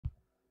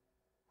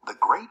The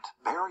Great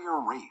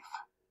Barrier Reef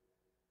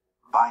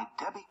by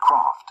Debbie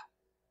Croft.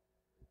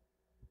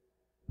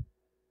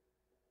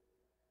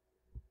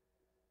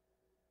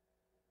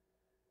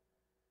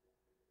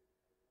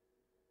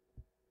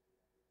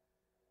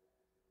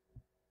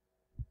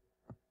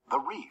 The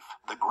reef,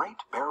 the Great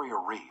Barrier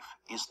Reef,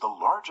 is the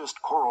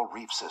largest coral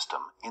reef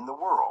system in the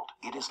world.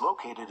 It is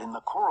located in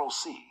the Coral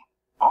Sea,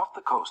 off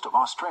the coast of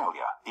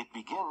Australia. It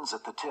begins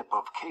at the tip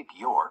of Cape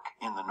York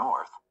in the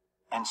north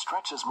and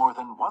stretches more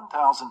than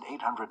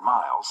 1,800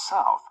 miles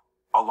south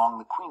along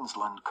the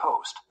Queensland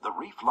coast. The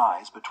reef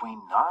lies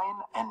between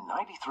 9 and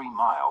 93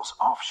 miles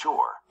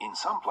offshore. In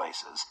some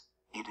places,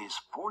 it is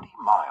 40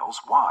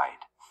 miles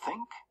wide.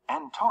 Think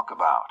and talk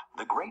about.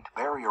 The Great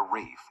Barrier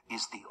Reef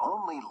is the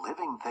only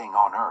living thing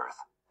on Earth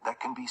that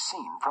can be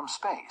seen from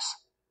space.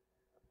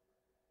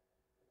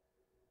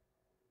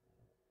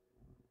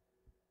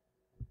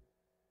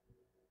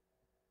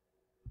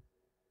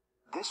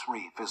 This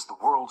reef is the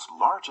world's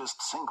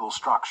largest single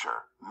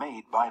structure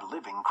made by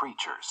living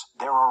creatures.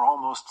 There are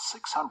almost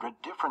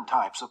 600 different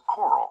types of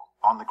coral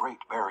on the Great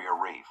Barrier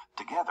Reef.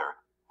 Together,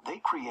 they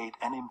create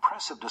an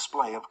impressive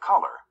display of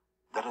color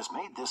that has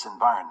made this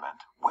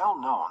environment well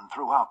known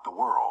throughout the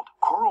world.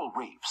 Coral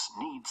reefs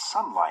need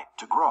sunlight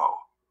to grow,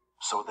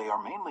 so they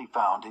are mainly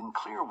found in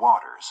clear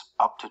waters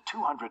up to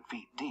 200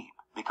 feet deep.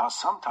 Because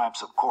some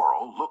types of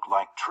coral look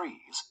like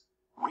trees,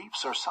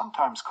 reefs are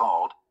sometimes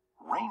called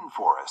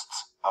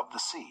rainforests of the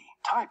sea.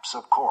 Types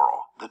of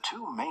coral. The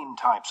two main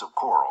types of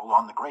coral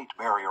on the Great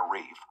Barrier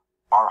Reef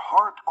are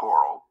hard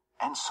coral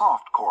and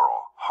soft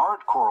coral.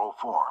 Hard coral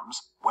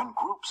forms when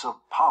groups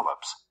of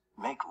polyps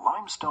make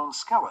limestone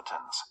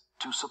skeletons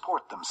to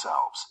support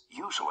themselves.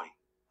 Usually,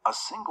 a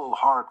single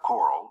hard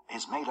coral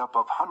is made up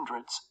of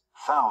hundreds,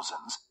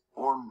 thousands,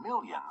 or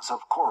millions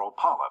of coral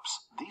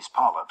polyps. These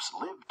polyps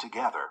live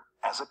together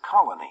as a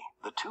colony.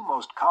 The two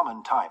most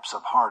common types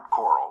of hard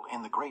coral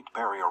in the Great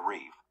Barrier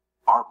Reef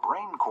are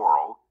brain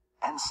coral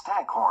and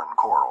staghorn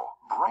coral.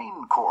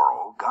 Brain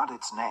coral got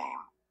its name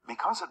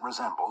because it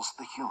resembles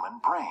the human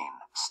brain.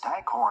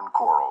 Staghorn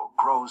coral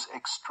grows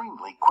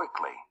extremely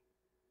quickly.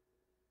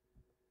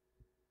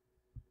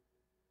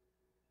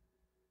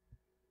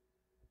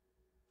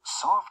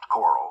 Soft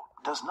coral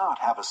does not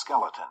have a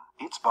skeleton.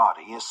 Its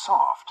body is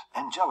soft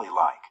and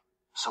jelly-like,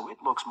 so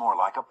it looks more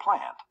like a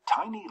plant.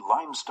 Tiny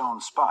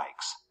limestone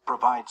spikes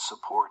provide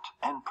support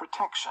and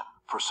protection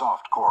for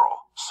soft coral.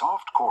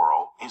 Soft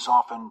coral is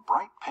often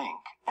bright pink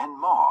and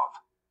mauve,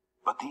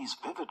 but these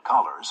vivid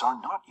colors are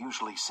not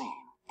usually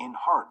seen in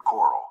hard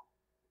coral.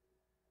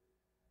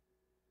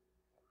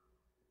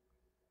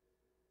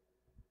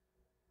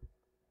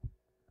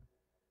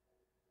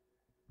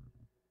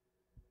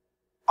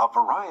 A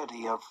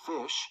variety of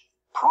fish,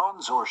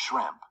 prawns or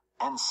shrimp,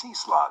 and sea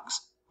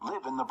slugs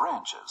live in the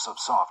branches of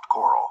soft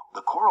coral.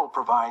 The coral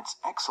provides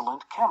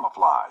excellent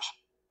camouflage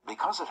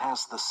because it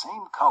has the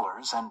same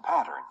colors and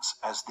patterns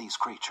as these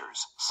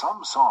creatures.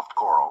 Some soft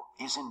coral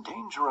is in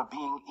danger of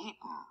being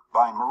eaten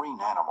by marine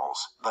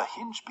animals. The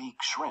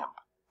hingebeak shrimp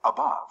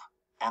above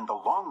and the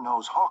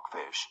long-nosed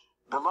hawkfish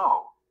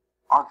below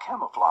are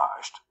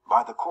camouflaged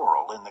by the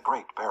coral in the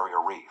Great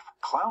Barrier Reef.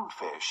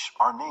 Clownfish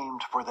are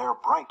named for their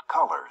bright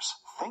colors.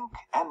 Think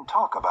and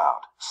talk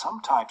about.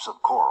 Some types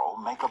of coral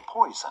make a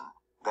poison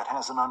that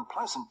has an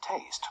unpleasant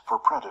taste for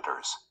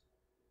predators.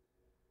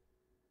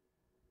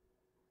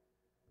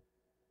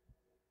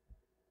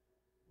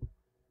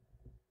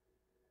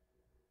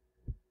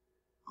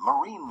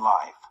 Marine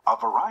life. A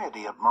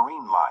variety of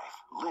marine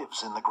life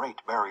lives in the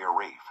Great Barrier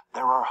Reef.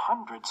 There are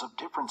hundreds of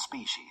different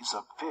species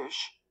of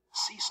fish,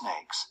 sea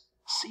snakes,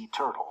 sea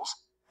turtles,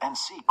 and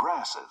sea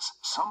grasses.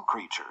 Some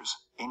creatures,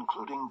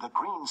 including the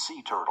green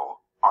sea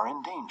turtle, are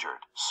endangered.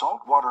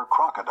 Saltwater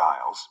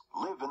crocodiles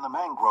live in the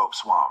mangrove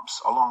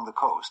swamps along the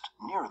coast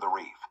near the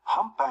reef.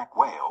 Humpback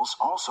whales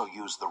also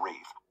use the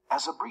reef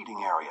as a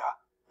breeding area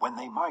when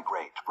they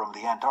migrate from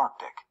the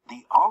Antarctic.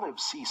 The olive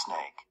sea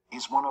snake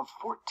is one of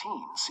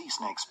 14 sea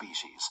snake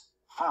species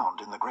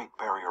found in the Great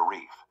Barrier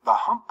Reef.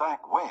 The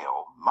humpback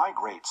whale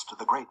migrates to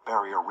the Great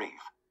Barrier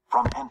Reef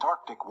from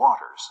Antarctic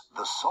waters.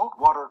 The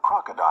saltwater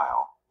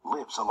crocodile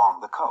lives along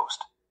the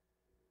coast.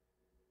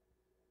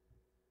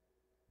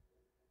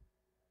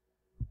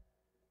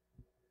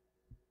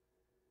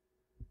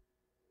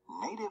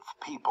 Native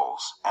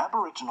peoples.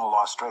 Aboriginal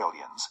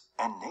Australians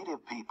and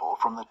native people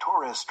from the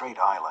Torres Strait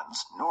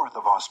Islands north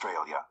of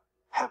Australia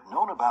have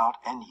known about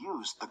and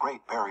used the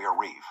Great Barrier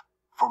Reef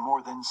for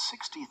more than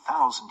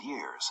 60,000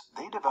 years.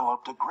 They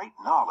developed a great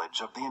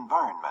knowledge of the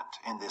environment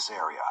in this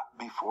area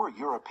before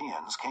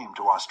Europeans came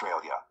to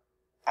Australia.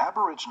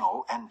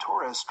 Aboriginal and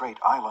Torres Strait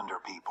Islander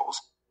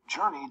peoples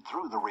journeyed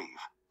through the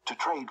reef to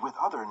trade with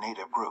other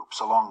native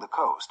groups along the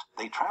coast.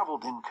 They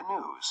traveled in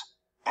canoes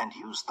and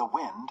used the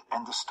wind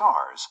and the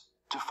stars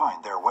to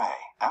find their way.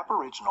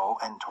 Aboriginal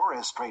and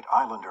Torres Strait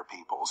Islander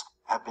peoples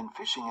have been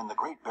fishing in the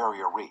Great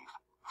Barrier Reef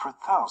for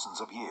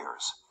thousands of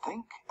years.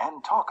 Think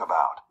and talk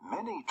about.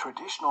 Many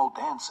traditional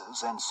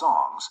dances and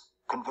songs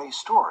convey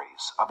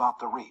stories about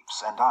the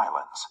reefs and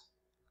islands.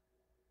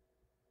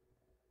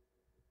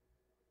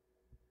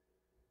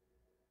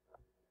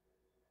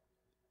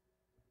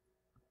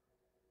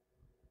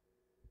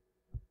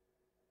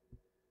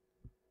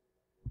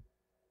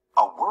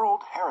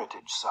 World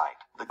Heritage Site.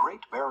 The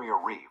Great Barrier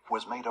Reef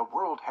was made a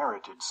World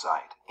Heritage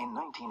Site in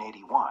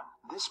 1981.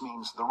 This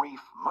means the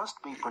reef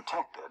must be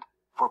protected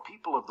for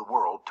people of the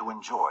world to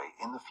enjoy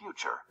in the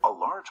future. A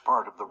large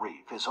part of the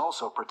reef is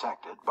also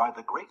protected by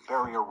the Great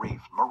Barrier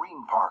Reef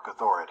Marine Park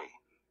Authority,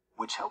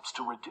 which helps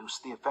to reduce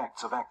the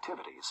effects of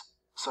activities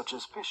such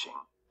as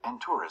fishing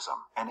and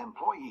tourism. An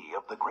employee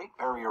of the Great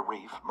Barrier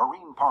Reef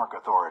Marine Park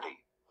Authority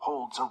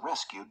holds a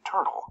rescued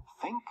turtle.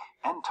 Think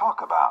and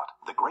talk about.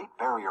 The Great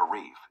Barrier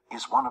Reef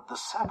is one of the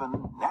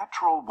 7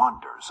 natural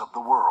wonders of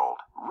the world.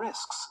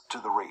 Risks to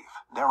the reef.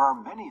 There are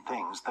many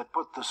things that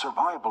put the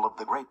survival of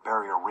the Great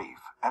Barrier Reef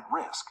at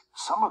risk.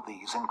 Some of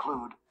these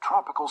include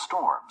tropical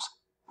storms,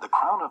 the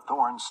crown of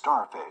thorns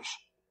starfish,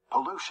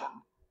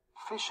 pollution,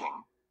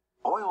 fishing,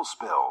 oil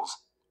spills,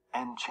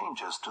 and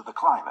changes to the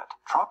climate.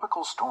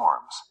 Tropical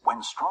storms.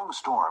 When strong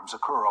storms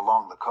occur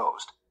along the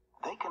coast,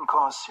 they can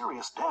cause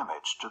serious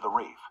damage to the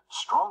reef.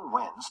 Strong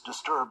winds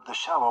disturb the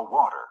shallow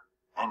water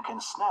and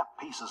can snap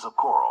pieces of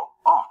coral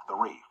off the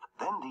reef.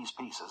 Then these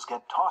pieces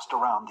get tossed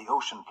around the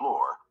ocean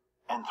floor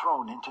and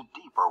thrown into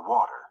deeper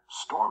water.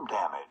 Storm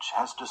damage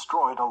has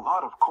destroyed a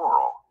lot of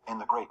coral in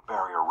the Great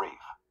Barrier Reef.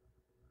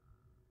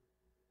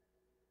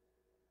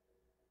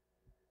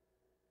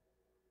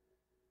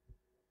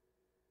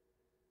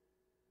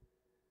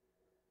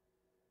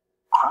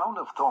 Crown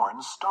of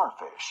thorns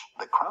starfish.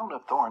 The crown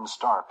of thorns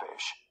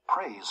starfish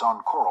preys on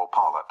coral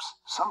polyps.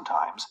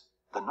 Sometimes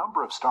the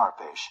number of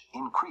starfish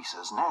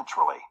increases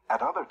naturally.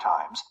 At other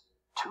times,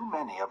 too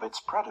many of its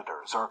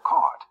predators are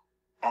caught,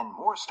 and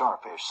more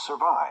starfish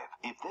survive.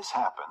 If this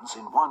happens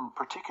in one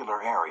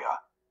particular area,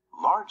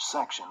 large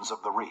sections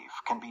of the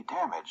reef can be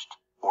damaged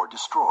or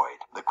destroyed.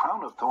 The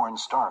crown of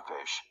thorns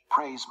starfish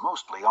preys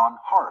mostly on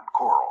hard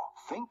coral.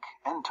 Think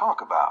and talk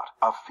about.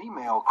 A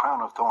female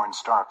crown of thorns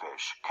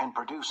starfish can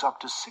produce up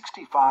to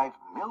 65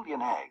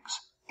 million eggs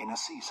in a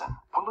season.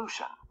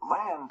 Pollution.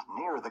 Land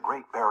near the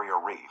Great Barrier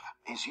Reef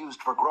is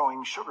used for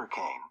growing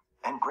sugarcane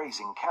and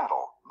grazing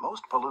cattle.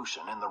 Most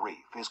pollution in the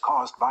reef is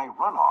caused by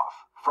runoff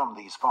from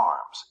these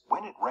farms.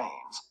 When it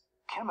rains,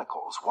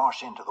 chemicals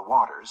wash into the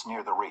waters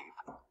near the reef,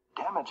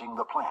 damaging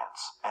the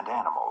plants and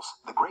animals.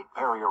 The Great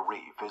Barrier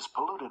Reef is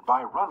polluted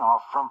by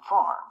runoff from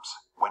farms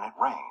when it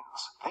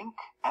rains. Think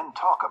and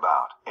talk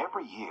about.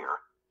 Every year,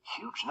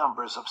 huge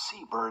numbers of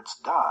seabirds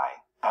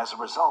die as a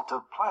result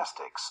of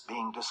plastics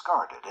being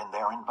discarded in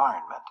their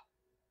environment.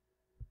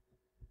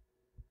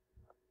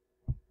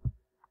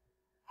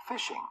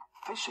 Fishing.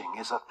 Fishing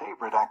is a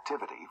favorite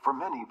activity for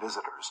many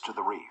visitors to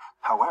the reef.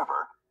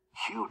 However,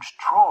 huge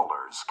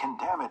trawlers can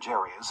damage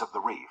areas of the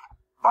reef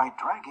by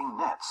dragging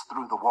nets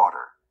through the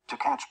water to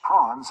catch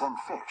prawns and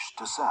fish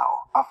to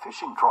sell. A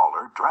fishing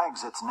trawler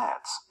drags its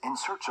nets in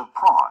search of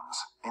prawns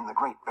in the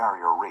Great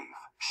Barrier Reef.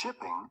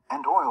 Shipping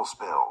and oil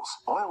spills.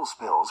 Oil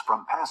spills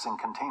from passing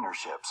container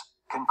ships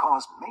can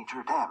cause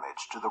major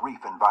damage to the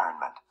reef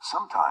environment.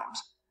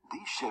 Sometimes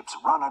these ships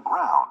run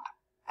aground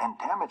and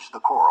damage the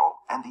coral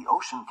and the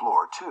ocean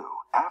floor too.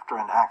 After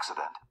an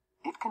accident,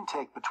 it can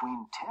take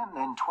between 10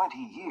 and 20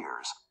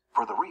 years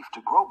for the reef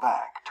to grow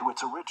back to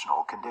its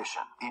original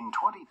condition. In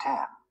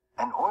 2010,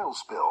 an oil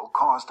spill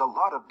caused a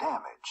lot of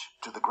damage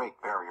to the Great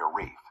Barrier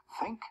Reef.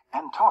 Think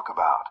and talk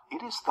about.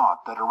 It is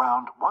thought that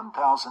around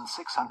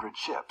 1,600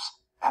 ships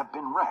have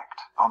been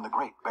wrecked on the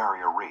Great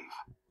Barrier Reef.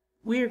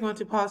 We are going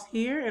to pause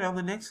here, and on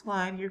the next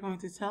slide, you're going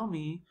to tell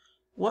me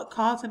what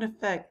cause and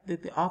effect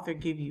did the author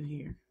give you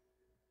here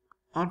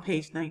on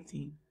page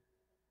 19.